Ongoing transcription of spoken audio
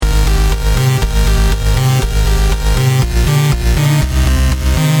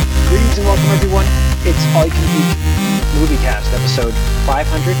All You Can Eat Movie Cast, episode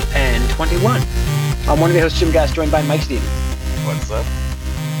 521. I'm one of the hosts, Jim Gass, joined by Mike Stevens. What's up?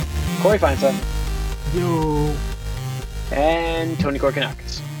 Corey Feinstein. Yo. And Tony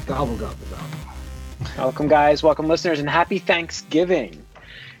Korkanakis. Gobble, gobble, gobble. Welcome, guys. Welcome, listeners, and happy Thanksgiving.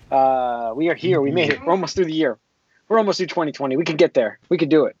 We are here. We made it. We're almost through the year. We're almost through 2020. We can get there. We can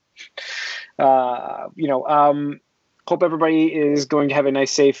do it. Hope everybody is going to have a nice,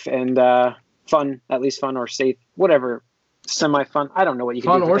 safe, and fun, at least fun or safe, whatever, semi-fun. I don't know what you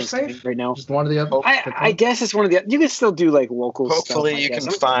can Fun do for or Thanksgiving safe? right now. Just one or the other. I guess it's one of the. You can still do like local stuff. Hopefully you can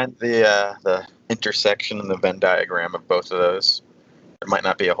find the intersection and the Venn diagram of both of those. There might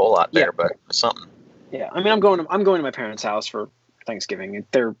not be a whole lot there, but something. Yeah, I mean, I'm going to my parents' house for Thanksgiving.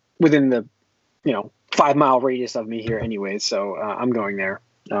 They're within the 5-mile radius of me here anyway, so I'm going there.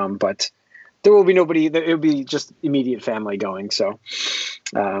 But there will be nobody. It will be just immediate family going, so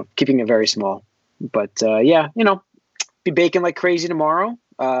keeping it very small. But be baking like crazy tomorrow.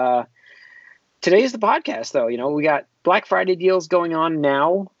 Today is the podcast, though. We got Black Friday deals going on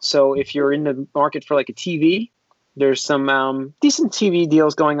now. So if you're in the market for like a TV, there's some decent TV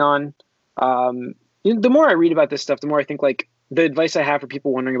deals going on. The more I read about this stuff, the more I think like the advice I have for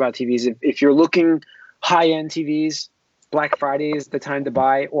people wondering about TVs, if you're looking high-end TVs, Black Friday is the time to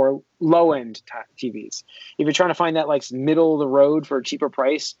buy, or low-end TVs. If you're trying to find that like middle of the road for a cheaper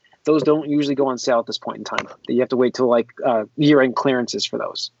price, those don't usually go on sale at this point in time. You have to wait till like year-end clearances for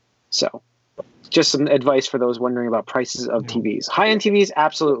those. So just some advice for those wondering about prices of TVs. High-end TVs,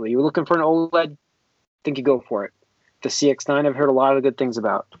 absolutely. You're looking for an OLED, I think you go for it. The CX-9 I've heard a lot of good things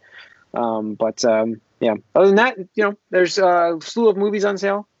about. Other than that, there's a slew of movies on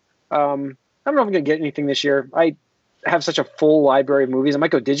sale. I don't know if I'm going to get anything this year. I have such a full library of movies. I might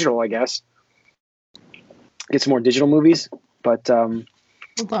go digital, I guess. Get some more digital movies. But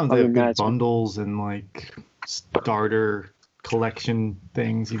sometimes they have good bundles and like starter collection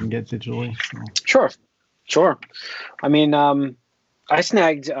things you can get digitally. So. Sure. I mean, I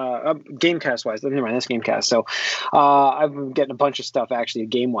snagged Gamecast wise. Never mind, that's Gamecast. So I've been getting a bunch of stuff actually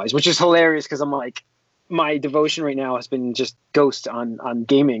game wise, which is hilarious because I'm like, my devotion right now has been just Ghost on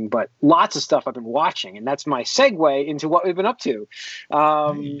gaming, but lots of stuff I've been watching, and that's my segue into what we've been up to.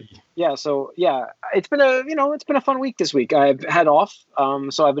 It's been a fun week this week. I've had off,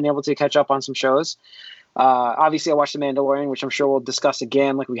 so I've been able to catch up on some shows. Obviously, I watched The Mandalorian, which I'm sure we'll discuss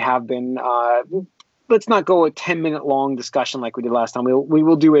again, like we have been. Let's not go a 10-minute long discussion like we did last time. We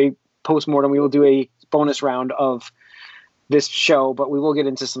will do a postmortem. We will do a bonus round of this show, but we will get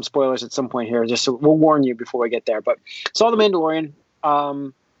into some spoilers at some point here. Just so we'll warn you before we get there. But saw The Mandalorian.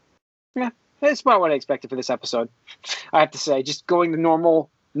 That's about what I expected for this episode. I have to say, just going the normal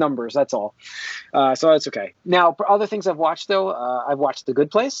numbers. That's all. So that's okay. Now, for other things I've watched though, I've watched The Good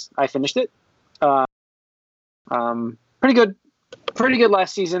Place. I finished it. Pretty good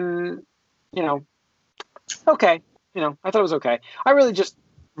last season. Okay. I thought it was okay. I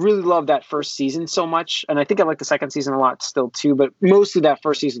really loved that first season so much, and I think I like the second season a lot still too, but mostly that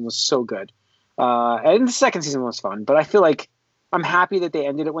first season was so good. And the second season was fun, but I feel like I'm happy that they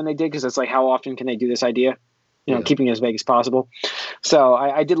ended it when they did, because it's like, how often can they do this idea? Keeping it as vague as possible. So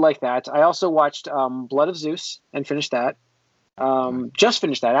I did like that. I also watched Blood of Zeus and finished that. Just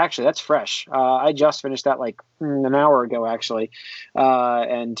finished that, actually. That's fresh. I just finished that like an hour ago, actually.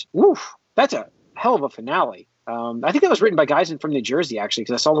 And woof, that's a hell of a finale. I think that was written by guys from New Jersey, actually,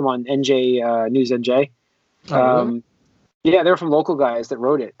 because I saw them on NJ News NJ. Really? Yeah, they were from local guys that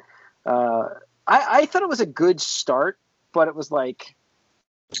wrote it. I thought it was a good start, but it was like,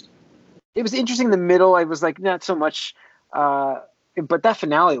 it was interesting in the middle. I was like, not so much. But that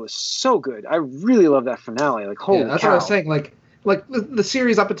finale was so good. I really love that finale. Like, holy that's cow. what I was saying. Like the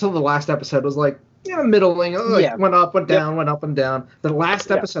series up until the last episode was like, middling. Went up, went down, went up and down. The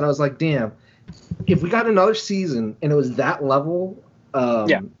last episode, I was like, damn. If we got another season and it was that level,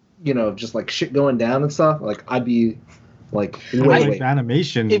 just like shit going down and stuff, like I'd be like, way. The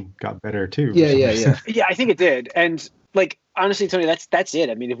animation got better too. Yeah. Yeah, I think it did. And like, honestly, Tony, that's it.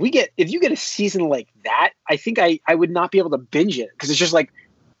 I mean, if you get a season like that, I think I would not be able to binge it, because it's just like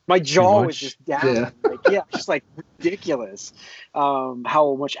my jaw was just down. Yeah. Just like ridiculous.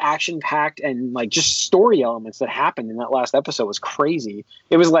 How much action packed and like just story elements that happened in that last episode was crazy.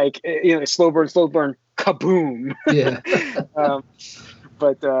 It was like, slow burn, kaboom. Yeah.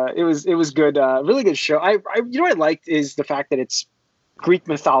 But it was good. Really good show. I what I liked is the fact that it's Greek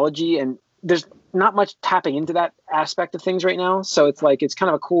mythology, and there's not much tapping into that aspect of things right now. So it's like, it's kind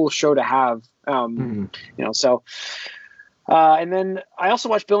of a cool show to have. So. And then I also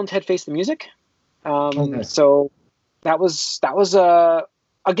watched Bill and Ted Face the Music. So that was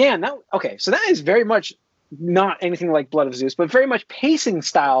again, so that is very much not anything like Blood of Zeus, but very much pacing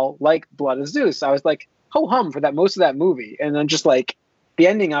style like Blood of Zeus. I was like ho hum for that most of that movie, and then just like the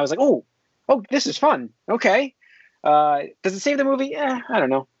ending, I was like, oh, this is fun. Okay, does it save the movie? I don't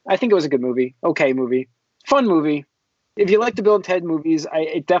know. I think it was a good movie. Okay, movie, fun movie. If you like the Bill and Ted movies,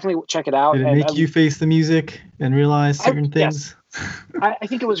 I definitely check it out. Did it make you face the music and realize certain things? Yes. I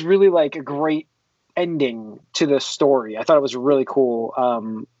think it was really like a great ending to the story. I thought it was really cool.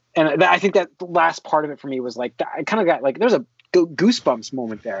 And I think that the last part of it for me was like, I kind of got like, there's a goosebumps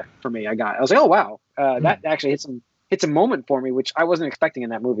moment there for me. I was like, oh wow, that actually hits a moment for me, which I wasn't expecting in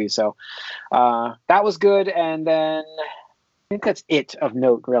that movie. So that was good. And then I think that's it of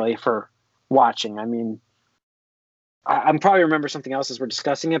note really for watching. I mean, I'm probably remember something else as we're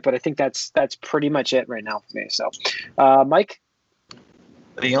discussing it, but I think that's pretty much it right now for me. So, Mike?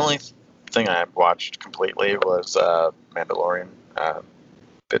 The only thing I watched completely was Mandalorian.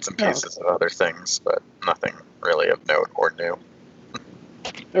 Bits and pieces of other things, but nothing really of note or new.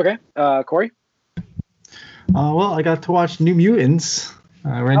 Okay. Corey? Well, I got to watch New Mutants.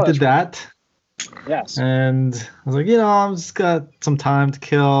 I rented that. Yes. And I was like, I'm just got some time to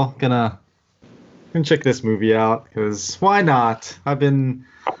kill. Gonna check this movie out, because why not? I've been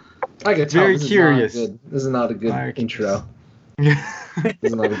very curious. This is not a good intro. This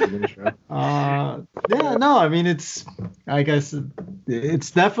is not a good intro. Yeah, no, I mean, I guess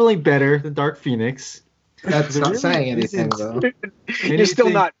it's definitely better than Dark Phoenix. That's not saying anything, though. You're still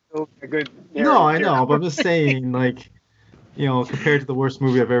not a good. No, I know, but I'm just saying, like, compared to the worst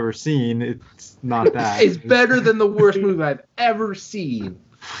movie I've ever seen, it's not that. It's better than the worst movie I've ever seen.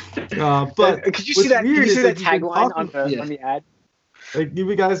 But could you see that? Could you see that tagline on the ad? Like,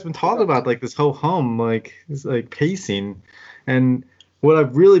 you guys have been talking about like this ho hum, like this like pacing, and what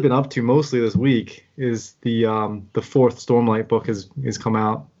I've really been up to mostly this week is the fourth Stormlight book has come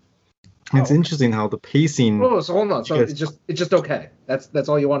out. It's interesting how the pacing. Oh, so hold on. So it's just okay. That's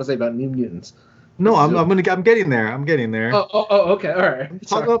all you want to say about New Mutants. No, I'm getting there. I'm getting there. Oh, okay, all right.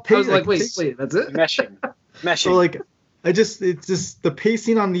 Talk about pacing. I was like, wait, that's it? Meshing. So like, it's just the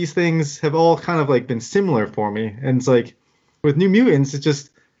pacing on these things have all kind of like been similar for me, and it's like with New Mutants, it's just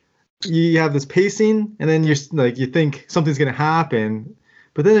you have this pacing, and then you're like you think something's gonna happen,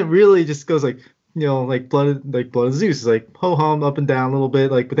 but then it really just goes like like Blood of Zeus is like ho hum up and down a little bit,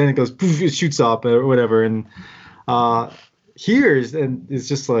 like, but then it goes poof, it shoots up or whatever, and it's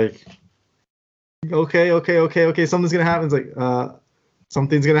just like okay, something's gonna happen. It's like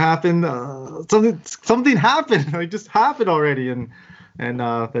something's gonna happen. Something happened. Like just happened already, and then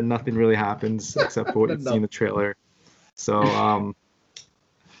nothing really happens except for what you see in the trailer. So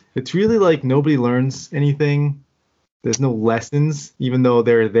it's really like nobody learns anything. There's no lessons, even though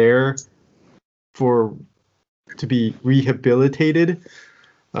they're there to be rehabilitated,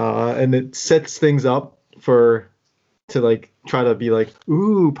 and it sets things up to like try to be like,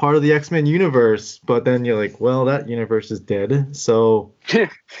 ooh, part of the X-Men universe, but then you're like, well, that universe is dead, so it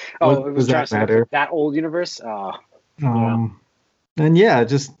was that matter? That old universe. And yeah,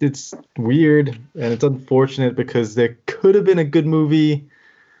 just it's weird and it's unfortunate because there could have been a good movie,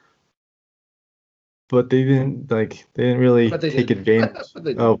 but they didn't really take advantage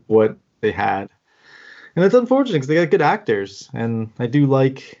of what they had, and it's unfortunate because they got good actors, and I do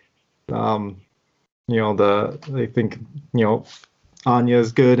like I think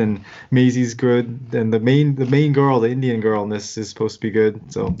Anya's good and Maisie's good, and the main girl, the Indian girl in this is supposed to be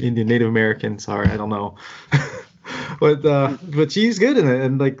good. So Indian Native American, sorry, I don't know. but she's good in it,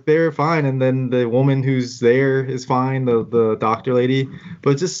 and like they're fine, and then the woman who's there is fine, the doctor lady,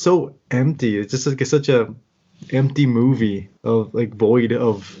 but it's just so empty. It's just like such a empty movie of like void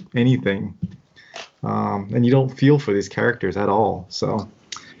of anything. And you don't feel for these characters at all. So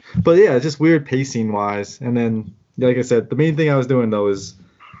but yeah, it's just weird pacing wise. And then, like I said, the main thing I was doing though is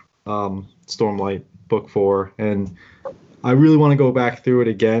Stormlight book 4, and I really want to go back through it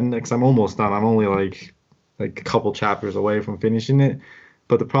again because I'm almost done. I'm only like a couple chapters away from finishing it.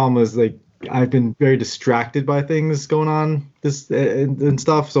 But the problem is like I've been very distracted by things going on and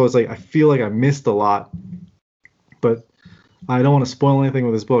stuff. So it's like I feel like I missed a lot. But I don't want to spoil anything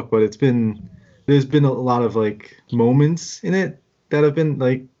with this book. But there's been a lot of like moments in it that have been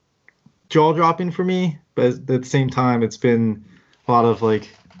like jaw dropping for me, but at the same time it's been a lot of like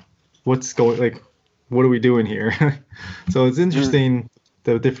what are we doing here? So it's interesting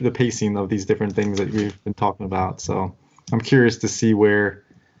the pacing of these different things that we've been talking about. So I'm curious to see where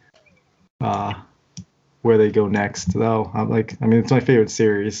they go next though. It's my favorite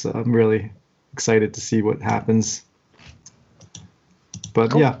series, so I'm really excited to see what happens.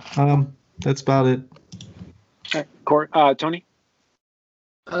 But cool. Yeah, that's about it. Tony?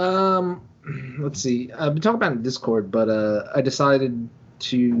 let's see. I've been talking about it in Discord, but I decided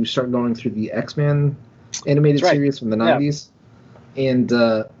to start going through the X-Men animated series from the 90s. And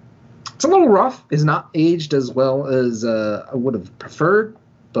it's a little rough. It's not aged as well as I would have preferred,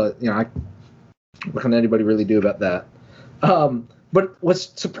 but what can anybody really do about that? But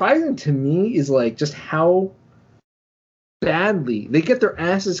what's surprising to me is like just how badly they get their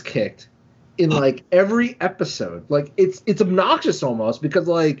asses kicked in like every episode. Like it's obnoxious almost, because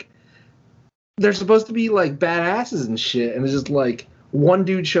like they're supposed to be like badasses and shit, and it's just like one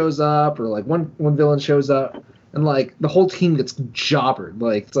dude shows up or like one villain shows up and like the whole team gets jobbered.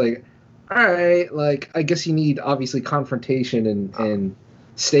 Like it's like, all right, like I guess you need obviously confrontation and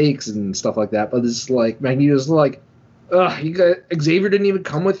stakes and stuff like that, but it's like Magneto's like, you got Xavier didn't even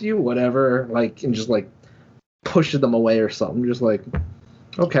come with you, whatever, like, and just like pushes them away or something. Just like,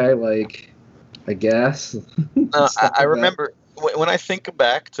 okay, like I guess. I remember when I think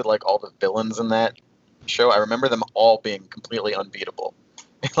back to like all the villains in that show, I remember them all being completely unbeatable.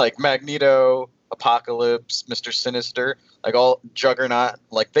 Like Magneto, Apocalypse, Mr. Sinister, like all Juggernaut,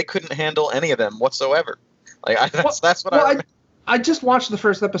 like they couldn't handle any of them whatsoever. Like that's what I remember. I just watched the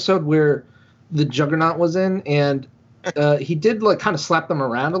first episode where the Juggernaut was in, and he did like kind of slap them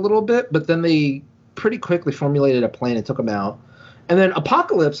around a little bit, but then they pretty quickly formulated a plan and took him out. And then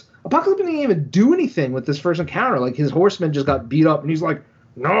Apocalypse didn't even do anything with this first encounter. Like his horseman just got beat up, and he's like,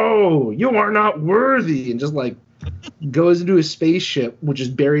 "No, you are not worthy," and just like goes into his spaceship, which is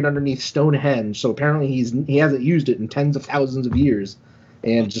buried underneath Stonehenge. So apparently he hasn't used it in tens of thousands of years,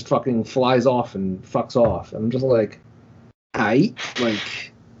 and just fucking flies off and fucks off. I'm just like,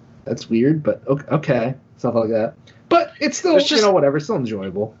 like that's weird, but okay, stuff like that. But it's still, whatever. It's still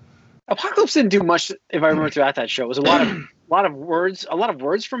enjoyable. Apocalypse didn't do much, if I remember throughout that show. It was a lot of words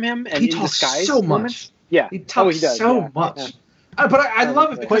from him, and he in talks disguise so much. Yeah, he talks so much. Yeah. But I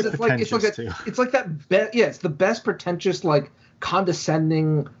love it because it's like that. It's the best pretentious, like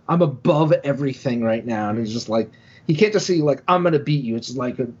condescending. I'm above everything right now, and it's just like he can't just see like I'm gonna beat you. It's just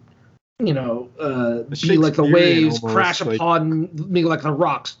like be like the waves, almost, crash upon me like the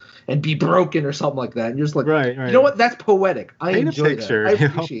rocks, and be broken or something like that. And you're just like, right. You know what? That's poetic. I enjoy that. I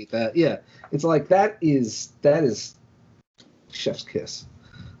appreciate that. Yeah, it's like that is chef's kiss,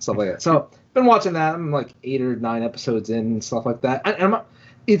 stuff like that. So been watching that. I'm like 8 or 9 episodes in and stuff like that.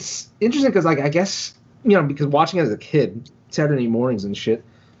 It's interesting because like I guess because watching it as a kid, Saturday mornings and shit,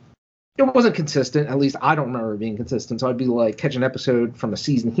 it wasn't consistent. At least I don't remember it being consistent. So I'd be like catch an episode from a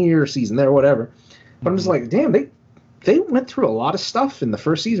season here, season there, whatever. But I'm just like, damn, they went through a lot of stuff in the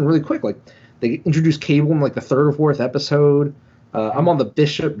first season really quick. Like they introduced Cable in like the 3rd or 4th episode. I'm on the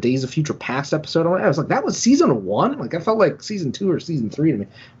Bishop Days of Future Past episode. I was like, that was season 1? Like I felt like season 2 or season 3 to me.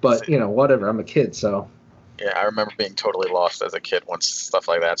 But whatever. I'm a kid, so. Yeah, I remember being totally lost as a kid once stuff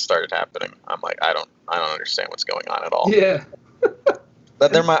like that started happening. I'm like, I don't understand what's going on at all. Yeah.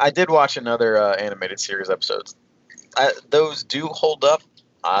 But I did watch another animated series episodes. Those do hold up,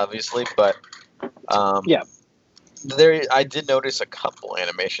 obviously, but I did notice a couple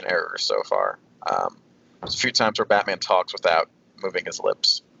animation errors so far. There's a few times where Batman talks without moving his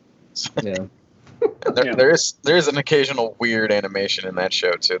lips. Yeah. There is an occasional weird animation in that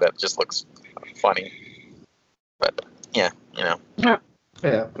show too that just looks funny. But yeah. Yeah.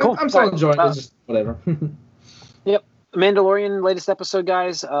 Cool. I'm still enjoying it. Just whatever. Yep. Mandalorian latest episode,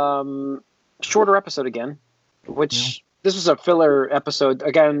 guys. Shorter episode again, which this was a filler episode.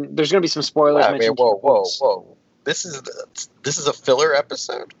 Again, there's going to be some spoilers. Whoa! This is a filler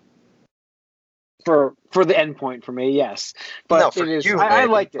episode. For the end point for me, yes, but no, for it is. You, I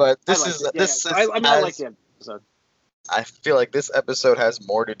liked it. But I like the episode. I feel like this episode has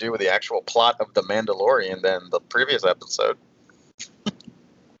more to do with the actual plot of The Mandalorian than the previous episode.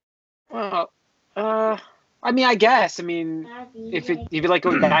 Well, I mean, I guess. I mean, if you like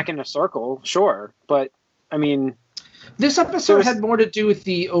going back in a circle, sure. But I mean, this episode had more to do with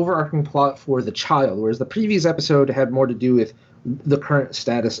the overarching plot for the child, whereas the previous episode had more to do with the current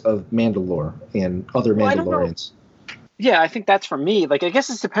status of Mandalore and other Mandalorians. Yeah, I think that's for me. Like, I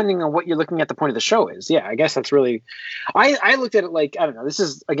guess it's depending on what you're looking at the point of the show is. Yeah, I guess that's really. I looked at it like, I don't know. This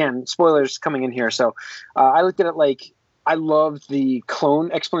is again spoilers coming in here, so I looked at it like. I loved the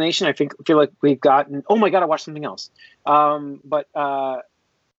clone explanation. I feel like we've gotten. Oh my god! I watched something else. But I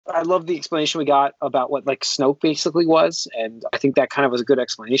love the explanation we got about what like Snoke basically was, and I think that kind of was a good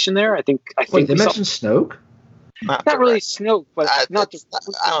explanation there. I think. Wait, they mentioned Snoke? Not really Snoke, but I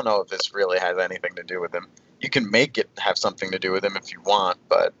don't know if this really has anything to do with him. You can make it have something to do with him if you want,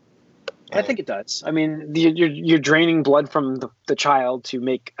 but I think it does. I mean, you're draining blood from the child to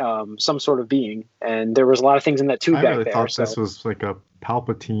make some sort of being, and there was a lot of things in that tube I back really there. thought this was like a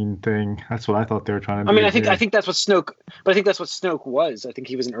Palpatine thing. That's what I thought they were trying to do. I mean, I think that's what Snoke. But I think that's what Snoke was. I think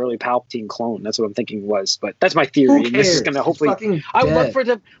he was an early Palpatine clone. That's what I'm thinking was. But that's my theory. Who And this is cares? going to He's hopefully. fucking I would love dead. for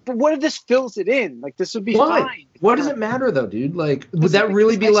the. But what if this fills it in? Like this would be What? fine. What does it matter though, dude? Like, would Does that it-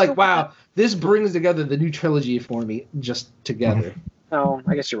 really be I like, still- wow, this brings together the new trilogy for me just together? No,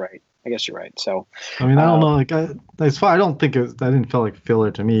 I guess you're right. So I mean, I don't know. Like, it's fine. I don't think it was, that didn't feel like filler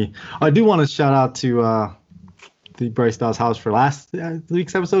to me. I do want to shout out to the Bryce Dallas House for last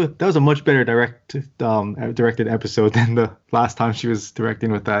week's episode. That was a much better directed episode than the last time she was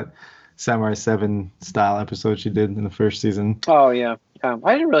directing with that Samurai 7 style episode she did in the first season. Oh yeah, I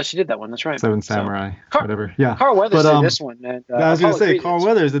didn't realize she did that one. That's right. Seven Samurai, Car- whatever. Yeah. Carl Weathers But, did this one. And, I was gonna Apollo say Creed Carl did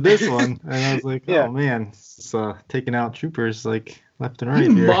Weathers did this one, and I was like, Yeah. oh man, it's taking out troopers like left and You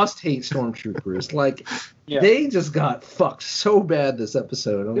right here. must hate stormtroopers. Like, Yeah. they just got fucked so bad this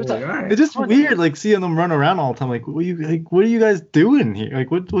episode. I'm It was like, all right. It's just Fun. weird, like seeing them run around all the time. Like, what are you guys doing here? Like,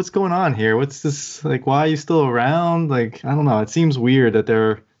 what's going on here? What's this? Like, why are you still around? Like, I don't know. It seems weird that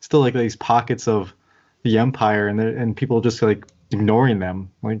there are still like these pockets of the Empire, and people just like ignoring them.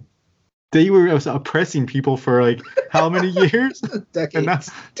 Like, they were oppressing people for like how many years? Decades. And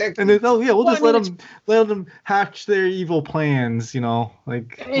that's Decades. and then, oh yeah, we'll Well, just I mean, let them hatch their evil plans. You know,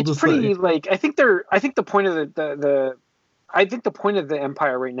 like we'll It's just pretty like I think the point of the point of the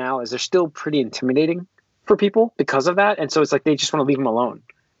Empire right now is they're still pretty intimidating for people because of that, and so it's like they just want to leave them alone.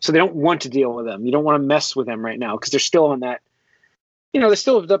 So they don't want to deal with them. You don't want to mess with them right now because they're still on that. You know, they're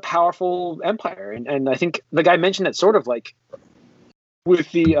still the powerful Empire, and I think the guy mentioned that sort of like with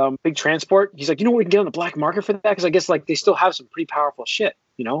the big transport. He's like, you know, we can get on the black market for that because I guess like they still have some pretty powerful shit,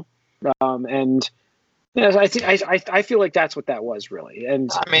 you know, and. Yeah, I feel like that's what that was really, and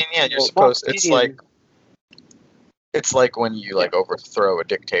I mean, yeah, you're well, supposed. Moff It's Gideon- like when you like overthrow a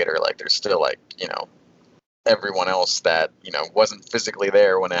dictator. Like there's still like everyone else that wasn't physically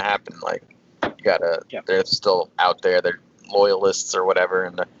there when it happened. Like you gotta. Yeah. They're still out there. They're loyalists or whatever,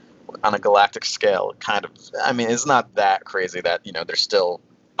 and on a galactic scale, kind of. I mean, it's not that crazy that they're still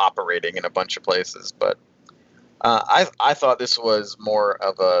operating in a bunch of places, but. I thought this was more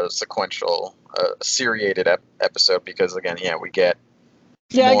of a sequential, seriated episode because again, we get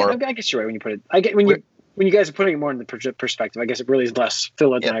more. I guess you're right when you put it. I get when you guys are putting it more in the perspective. I guess it really is less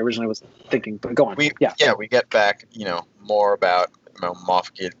filler than I originally was thinking. But go on. We get back, more about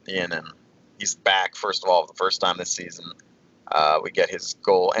Moff Gideon, and he's back first of all the first time this season. We get his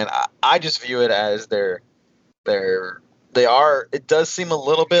goal, and I just view it as they are. It does seem a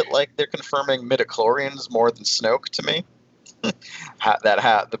little bit like they're confirming midichlorians more than Snoke to me.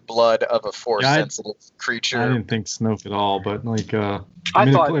 The blood of a force-sensitive creature. I didn't think Snoke at all, but like, I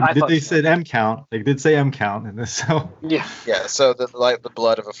thought they said M count. They did say M count in this, so Yeah. Yeah, so the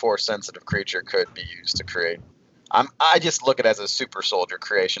blood of a force-sensitive creature could be used to create. I just look at it as a super soldier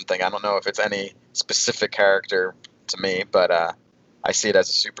creation thing. I don't know if it's any specific character to me, but I see it as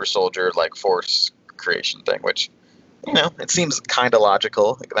a super soldier like force creation thing, which. It seems kind of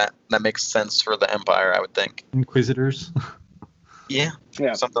logical. That makes sense for the Empire, I would think. Inquisitors. Yeah,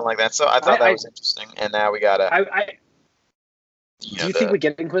 Yeah. something like that. So I thought that was interesting. And now we gotta. Do you think we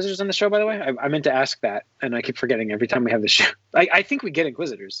get Inquisitors on the show? By the way, I meant to ask that, and I keep forgetting every time we have the show. I think we get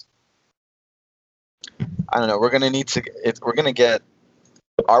Inquisitors. I don't know. We're gonna need to. We're gonna get.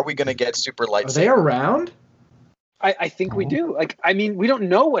 Are we gonna get super lightsabers? Are they around? I think we do. Like, I mean, we don't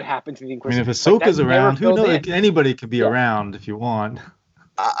know what happened to the I mean, Inquisitors. if Ahsoka's Like, that never around, who filled knows? in. Like, anybody could be Yeah. around if you want.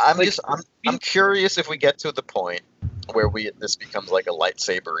 I'm curious if we get to the point where this becomes like a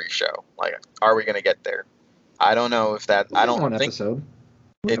lightsabery show. Like, are we gonna get there? I don't know if that. I don't One think episode.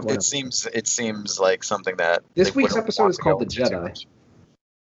 it seems like something that This they week's wouldn't episode want is to called go The into too Jedi. much.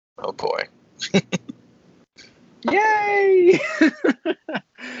 Oh boy. Yay!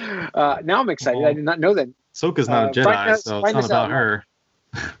 Now I'm excited. I did not know that. Ahsoka's not a Jedi, find us- so it's find not us about out. her.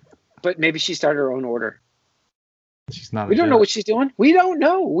 But maybe she started her own order. She's not. We a don't know Jedi. what she's doing. We don't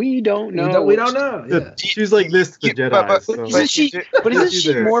know. We don't know. We don't know. Yeah. She's like this to the Jedi. but- so- Isn't she? But isn't She's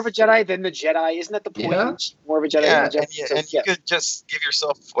she there. more of a Jedi than the Jedi? Isn't that the point? Yeah. Isn't she more of a Jedi Yeah, than the Jedi? So, and you could just give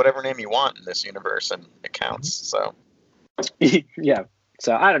yourself whatever name you want in this universe, and it counts. So yeah.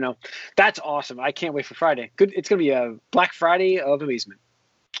 So I don't know. That's awesome. I can't wait for Friday. Good. It's gonna be a Black Friday of amusement.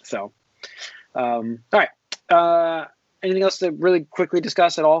 So, all right. Anything else to really quickly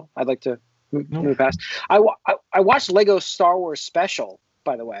discuss at all? I'd like to move past. I watched Lego Star Wars Special,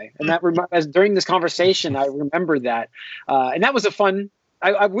 by the way, and that as during this conversation, I remembered that, and that was a fun.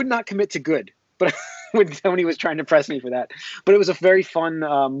 I would not commit to good, but when he was trying to press me for that. But it was a very fun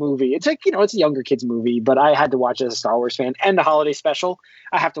movie. It's like, it's a younger kids movie, but I had to watch it as a Star Wars fan, and the holiday special.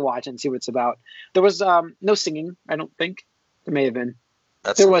 I have to watch it and see what it's about. There was no singing, I don't think. There may have been.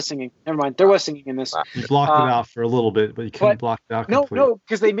 There was singing. Never mind. There was singing in this. You blocked it out for a little bit, but you couldn't block it out completely. No,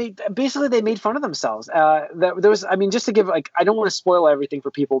 because they made fun of themselves. There was, just to give, I don't want to spoil everything for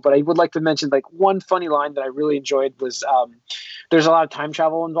people, but I would like to mention one funny line that I really enjoyed was there's a lot of time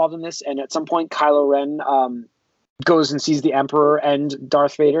travel involved in this, and at some point Kylo Ren goes and sees the Emperor and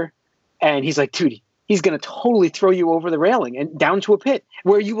Darth Vader, and he's like, dude, he's gonna totally throw you over the railing and down to a pit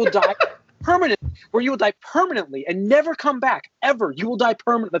where you will die. Permanently and never come back ever. You will die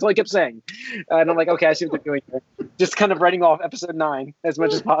permanently. That's all I kept saying. And I'm like, okay, I see what they're doing here. Just kind of writing off episode 9 as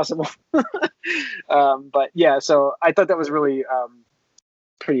much as possible. But yeah, so I thought that was really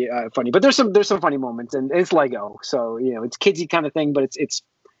pretty funny. But there's some funny moments, and it's Lego, so it's kidsy kind of thing. But it's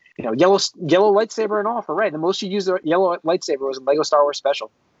yellow lightsaber and all for Rey. The most you use the yellow lightsaber was in Lego Star Wars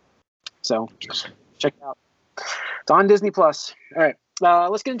Special. So check it out. It's on Disney Plus. All right,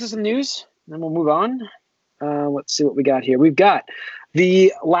 let's get into some news. Then we'll move on. Let's see what we got here. We've got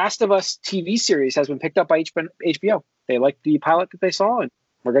the Last of Us TV series has been picked up by HBO. They liked the pilot that they saw, and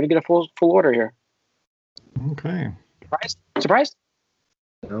we're going to get a full order here. Okay. Surprised?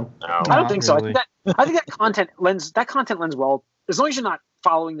 No. I don't think so. Really. I think that content lends well. As long as you're not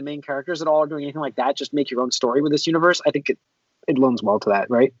following the main characters at all or doing anything like that, just make your own story with this universe. I think it lends well to that,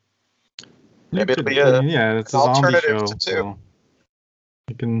 right? Maybe it'll be it's an a zombie alternative show. to 2. So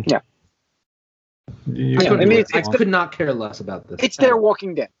you can. Yeah. I could not care less about this. It's their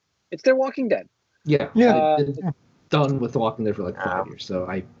Walking Dead. Yeah. Yeah. It's done with Walking Dead for 5 years, so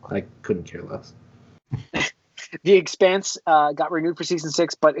I couldn't care less. The Expanse got renewed for season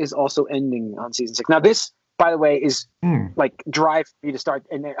 6, but is also ending on season 6. Now, this, by the way, is drive for me to start,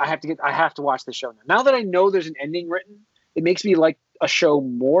 and I have to watch the show now. Now that I know there's an ending written, it makes me like a show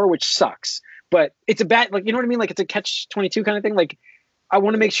more, which sucks. But it's a bad, you know what I mean? Like, it's a catch-22 kind of thing. Like, I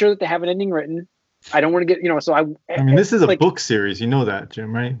want to make sure that they have an ending written. I don't want to get, so I mean, this is a book series. You know that,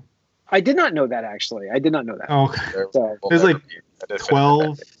 Jim, right? I did not know that, actually. I did not know that. Oh, okay. So, there's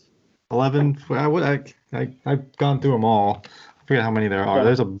 12, 11. I've gone through them all. I forget how many there are. Yeah.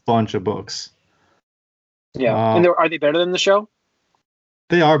 There's a bunch of books. Yeah. And are they better than the show?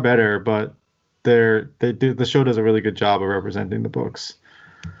 They are better, but the show does a really good job of representing the books.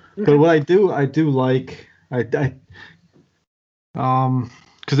 Okay. But what I do like, because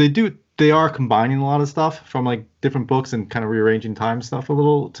they are combining a lot of stuff from different books and kind of rearranging time stuff a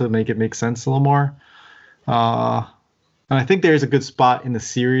little to make it make sense a little more. And I think there's a good spot in the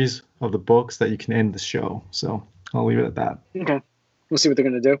series of the books that you can end the show. So I'll leave it at that. Okay. We'll see what they're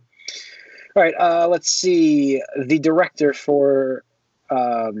going to do. All right. Let's see. The director for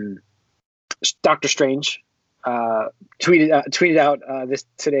Doctor Strange tweeted out this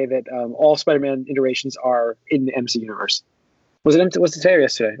today that all Spider-Man iterations are in the MC universe. Was it today or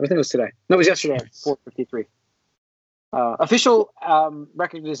yesterday? I think it was today. No, it was yesterday. 4:53. Official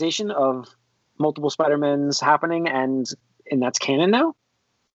recognition of multiple Spider-Mans happening, and that's canon now.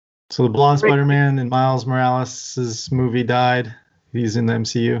 So the blonde Spider-Man in Miles Morales' movie died. He's in the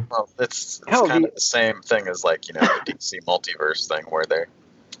MCU. Well, it's kind of the same thing as the DC multiverse thing, where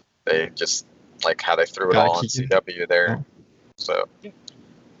they just how they threw it all on CW there. Oh. So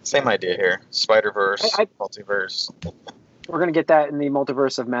same idea here. Spider-Verse, multiverse. We're going to get that in the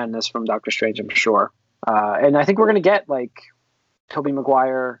Multiverse of Madness from Doctor Strange, I'm sure. And I think we're going to get Tobey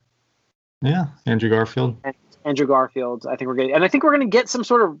Maguire. Yeah, Andrew Garfield. Andrew Garfield. I think we're going to get some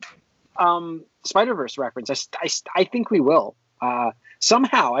sort of Spider-Verse reference. I think we will.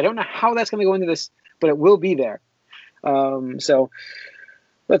 Somehow. I don't know how that's going to go into this, but it will be there. So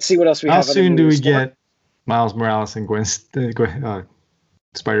let's see what else we have. How soon do we get Miles Morales and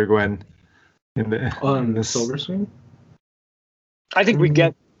Spider-Gwen in the Silver Screen? I think we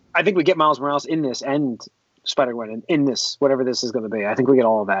get Miles Morales in this and Spider-Gwen in this, whatever this is going to be. I think we get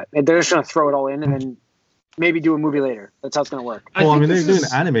all of that. And they're just going to throw it all in and then maybe do a movie later. That's how it's going to work. Well, they're doing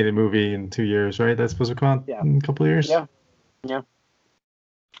an animated movie in 2 years, right? That's supposed to come out in a couple of years. Yeah.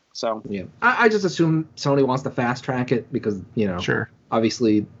 So yeah, I just assume Sony wants to fast track it because sure.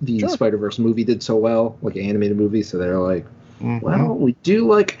 Obviously the Spider-Verse movie did so well, an animated movie. So they're like, well, we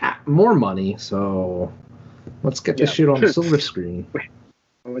do more money, so let's get this shit on the silver screen.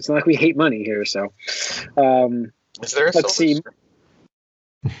 Well, it's not like we hate money here, so. Is there a silver screen?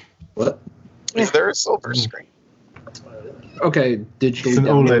 What? Is there a silver screen? Okay, digitally. It's an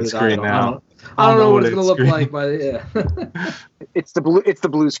OLED screen now. I don't know what it's gonna look like, but yeah. It's the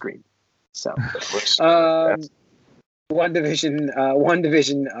blue screen. So.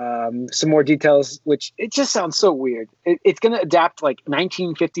 WandaVision, some more details, which it just sounds so weird. It's going to adapt like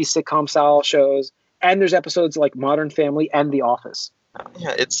 1950s sitcom style shows, and there's episodes like Modern Family and The Office.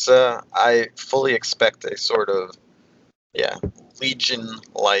 Yeah, it's I fully expect a sort of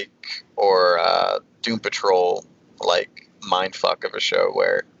Legion-like or Doom Patrol-like mindfuck of a show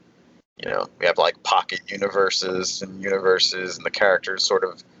where, we have like pocket universes, and the characters sort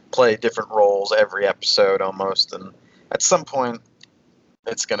of play different roles every episode almost, and at some point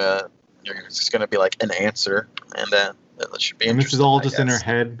it's gonna be like an answer, and that should be interesting. And this is all just in her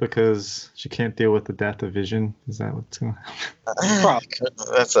head because she can't deal with the death of Vision. Is that what's going to happen?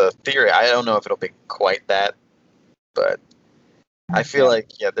 That's a theory. I don't know if it'll be quite that, but I feel like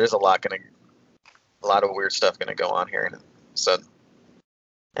there's a lot of weird stuff gonna go on here, and so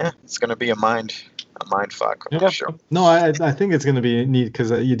it's gonna be a mind fuck. Yeah. Sure. No, I think it's gonna be neat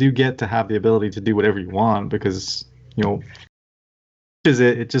because you do get to have the ability to do whatever you want because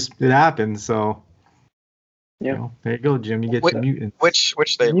it happens. So there you go, Jim. You get your mutants.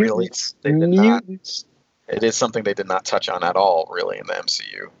 Which they mutants. They did mutants. Not. It is something they did not touch on at all, really, in the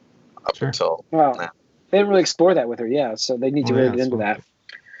MCU up until now. They didn't really explore that with her, so they need to really get into that.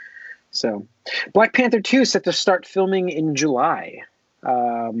 So, Black Panther 2 set to start filming in July.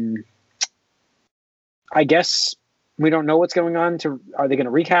 I guess we don't know what's going on. Are they going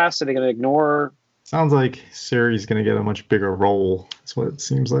to recast? Are they going to ignore? Sounds like Shuri's going to get a much bigger role. That's what it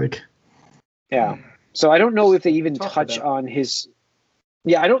seems like. Yeah. So I don't know if they even touch on his.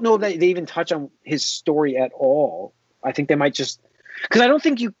 Yeah, I don't know that they even touch on his story at all. I think they might just because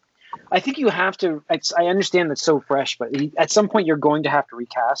I think you have to. I understand that's so fresh, but at some point you're going to have to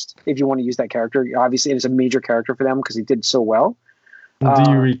recast if you want to use that character. Obviously, it's a major character for them because he did so well.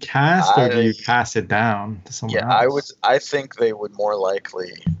 Do you recast or do you pass it down to someone else? I think they would more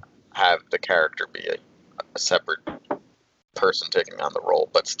likely have the character be a separate person taking on the role,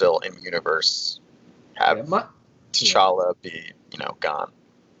 but still in universe have T'Challa be gone.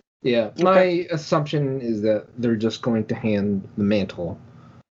 Yeah, my assumption is that they're just going to hand the mantle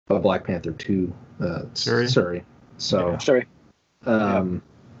of Black Panther to Shuri. So Shuri.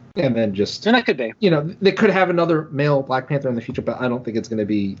 And then just and that could be. They could have another male Black Panther in the future, but I don't think it's going to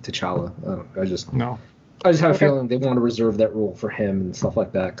be T'Challa. I just have a feeling they want to reserve that role for him and stuff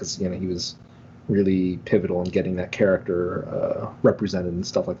like that because he was really pivotal in getting that character represented and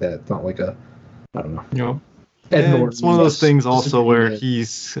stuff like that. It's not like I don't know. It's one of those things also where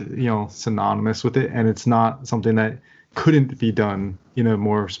he's synonymous with it, and it's not something that couldn't be done in a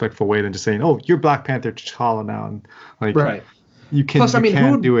more respectful way than just saying, "Oh, you're Black Panther T'Challa now," and right. You can. Plus, who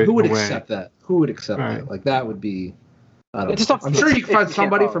would accept that? Who would accept that? Like that would be. I don't know. I'm sure you can find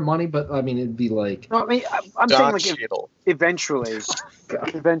somebody for money, but I mean, it'd be like. No, I'm saying like eventually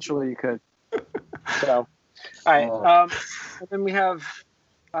you could. So, all right. And then we have.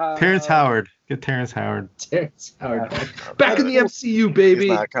 Terrence Howard. Get Terrence Howard. Terrence Howard. Back in the MCU, baby.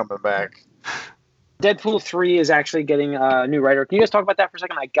 He's not coming back. Deadpool 3 is actually getting a new writer. Can you guys talk about that for a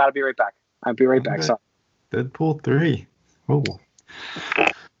second? I gotta be right back. I'll be right back. Sorry. Deadpool 3. Oh.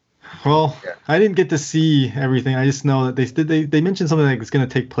 Well, I didn't get to see everything. I just know that they mentioned something like it's going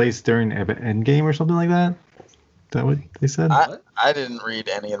to take place during Endgame or something like that. Is that what they said? I didn't read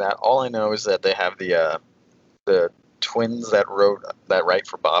any of that. All I know is that they have the twins that write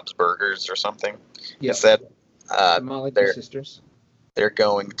for Bob's Burgers or something. Yeah. Said they're sisters. They're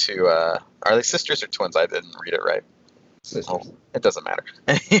going to. Are they sisters or twins? I didn't read it right. Sisters. Oh, it doesn't matter.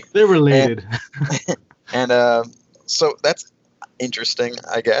 They're related. And so that's interesting,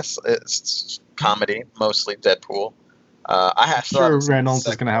 I guess. It's comedy, mostly Deadpool. I'm sure Reynolds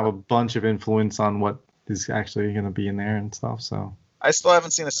is going to have a bunch of influence on what is actually going to be in there and stuff. So I still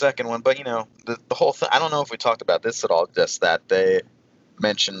haven't seen the second one, but the whole thing. I don't know if we talked about this at all. Just that they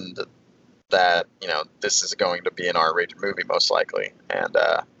mentioned that this is going to be an R-rated movie most likely, and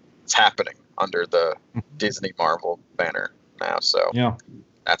it's happening under the Disney Marvel banner now. So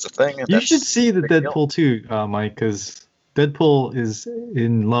that's a thing. And you should see the Deadpool 2, Mike, because Deadpool is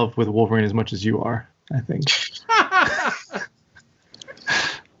in love with Wolverine as much as you are, I think.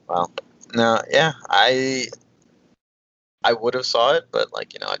 Well, no, yeah, I would have saw it, but I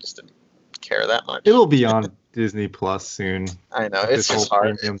just didn't care that much. It'll be on Disney Plus soon. I know it's just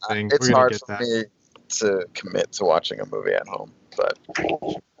hard. It's hard for me to commit to watching a movie at home, but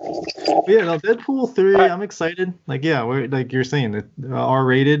yeah, no, Deadpool 3. I'm excited. We're like you're saying,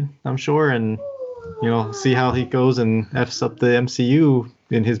 R-rated, I'm sure, and see how he goes and f's up the MCU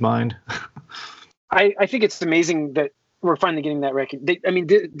in his mind. I think it's amazing that we're finally getting that record.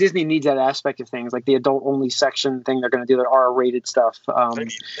 Disney needs that aspect of things, like the adult-only section thing. They're going to do their R-rated stuff. They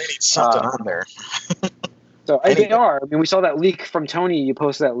need something on there. So they are. I mean, we saw that leak from Tony. You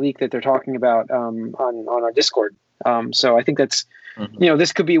posted that leak that they're talking about on our Discord. So I think that's,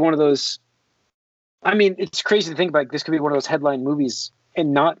 this could be one of those. I mean, it's crazy to think about. This could be one of those headline movies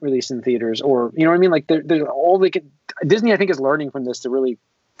and not released in theaters, or you know what I mean? Like they're all they could. Disney, I think, is learning from this to really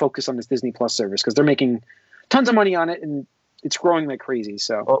focus on this Disney Plus service because they're making tons of money on it and it's growing like crazy.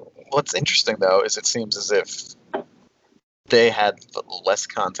 So, well, what's interesting though is it seems as if they had less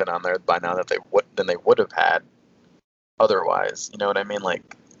content on there by now than they would have had otherwise. You know what I mean?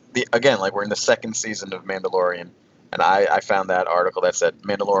 Like we're in the second season of Mandalorian, and I found that article that said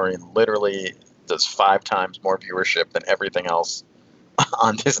Mandalorian literally does 5 times more viewership than everything else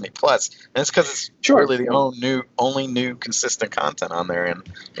on Disney Plus, and it's because it's really the only new consistent content on there. And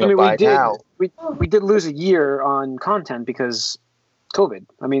we did lose a year on content because COVID.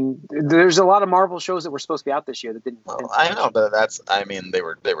 I mean, there's a lot of Marvel shows that were supposed to be out this year that didn't. Well, I know, but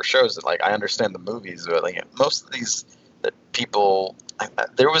they were shows that I understand the movies, but like most of these that people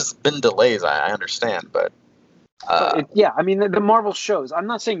there was been delays. I understand, but. I mean the Marvel shows. I'm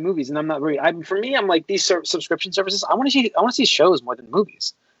not saying movies, and I'm not really. For me, I'm like these subscription services. I want to see shows more than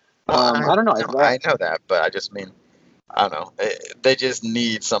movies. I don't know. I know that, but I just mean, I don't know. They just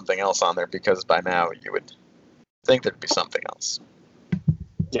need something else on there because by now you would think there'd be something else.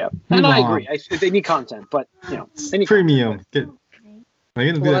 Yeah, and I agree. They need content, but they need premium.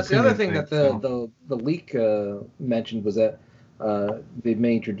 That's the other thing that the leak mentioned was that. They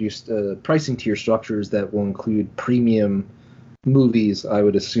may introduce pricing tier structures that will include premium movies. I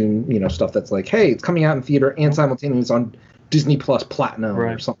would assume, stuff that's like, hey, it's coming out in theater and simultaneously on Disney Plus Platinum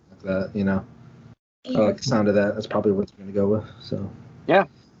or something like that. I like the sound of that. That's probably what it's going to go with. So yeah,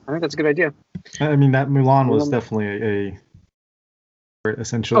 I think that's a good idea. I mean, that Mulan was definitely a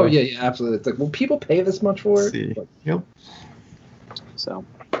essential. Oh yeah, absolutely. It's like, will people pay this much for it? Yep. So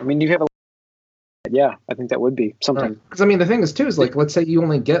I mean, you have a. Yeah, I think that would be something. Because I mean, the thing is too is like, let's say you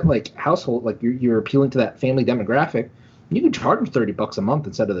only get like household, like you're appealing to that family demographic, you can charge them $30 a month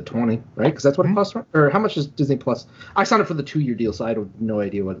instead of the $20, right? Because that's what it costs. Or how much is Disney Plus? I signed up for the 2-year deal, so I have no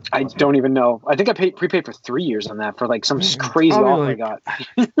idea what. I don't even know. I think I prepaid for 3 years on that for like some crazy offer I got.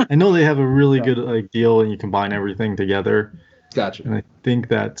 I know they have a really good deal, and you combine everything together. Gotcha. And I think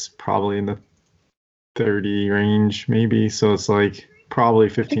that's probably in the 30 range, maybe. So it's like probably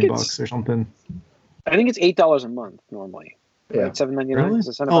 $15 or something. I think it's $8 a month normally. Yeah, like $7.99.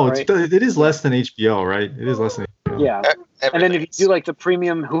 Really? Right? It is less than HBO, right? It is less than HBO. Yeah, and then if you do like the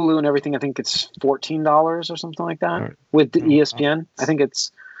premium Hulu and everything, I think it's $14 or something like that with the ESPN. I think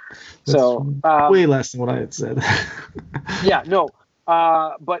it's way less than what I had said. Yeah, no,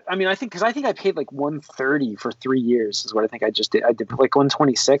 but I mean, I think I paid like $130 for 3 years is what I think I just did. I did like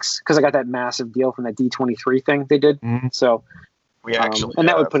 $126 because I got that massive deal from that D23 thing they did. Mm-hmm. So we actually and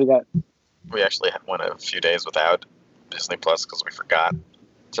that would put it at. We actually went a few days without Disney Plus because we forgot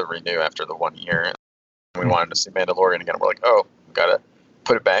to renew after the 1 year. And we wanted to see Mandalorian again. We're like, oh, we got to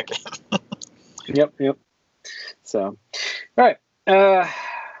put it back in. Yep. So, all right.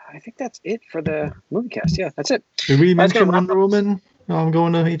 I think that's it for the movie cast. Yeah, that's it. Did we mention Wonder Woman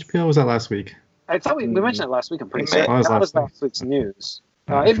going to HBO? Was that last week? I thought we mentioned it last week. I'm pretty sure. That was last week's news.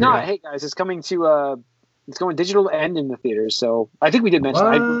 If not, hey, guys, it's coming to... It's going digital and in the theaters, so I think we did mention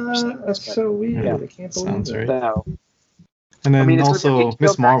that. That's so weird. Yeah. I can't believe that. No. And then also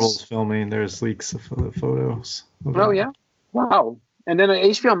Miss Marvel's filming. There's leaks of the photos. Oh yeah, wow! And then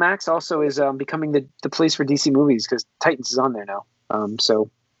HBO Max also is becoming the place for DC movies because Titans is on there now. So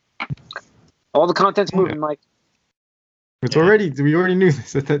all the content's moving, Mike. We already knew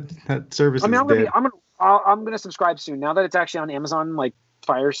this, that service. I mean, I'm gonna subscribe soon now that it's actually on Amazon, like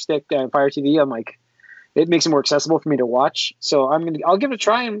Fire Stick, Fire TV. I'm like. It makes it more accessible for me to watch. So I'll give it a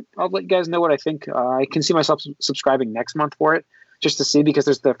try and I'll let you guys know what I think. I can see myself subscribing next month for it just to see because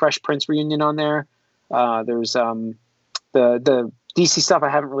there's the Fresh Prince reunion on there. There's the DC stuff I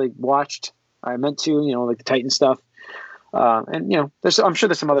haven't really watched. I meant to, like the Titan stuff. And I'm sure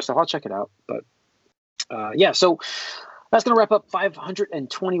there's some other stuff. I'll check it out. But so that's going to wrap up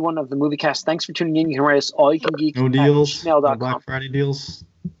 521 of the Movie Cast. Thanks for tuning in. You can write us all you can geek no deals, @gmail.com. Black Friday deals.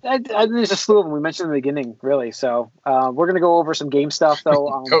 There's a slew of them we mentioned in the beginning, really. So we're going to go over some game stuff,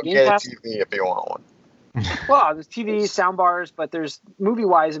 though. Go Game get Pass. a TV if you want one. Well, there's TV, sound bars, but there's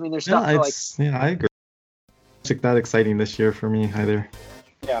movie-wise. I mean, there's stuff for Yeah, I agree. It's not exciting this year for me either.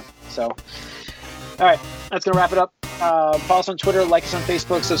 Yeah. So, all right, that's going to wrap it up. Follow us on Twitter, like us on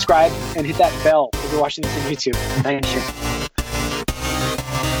Facebook, subscribe, and hit that bell if you're watching this on YouTube. Thank you.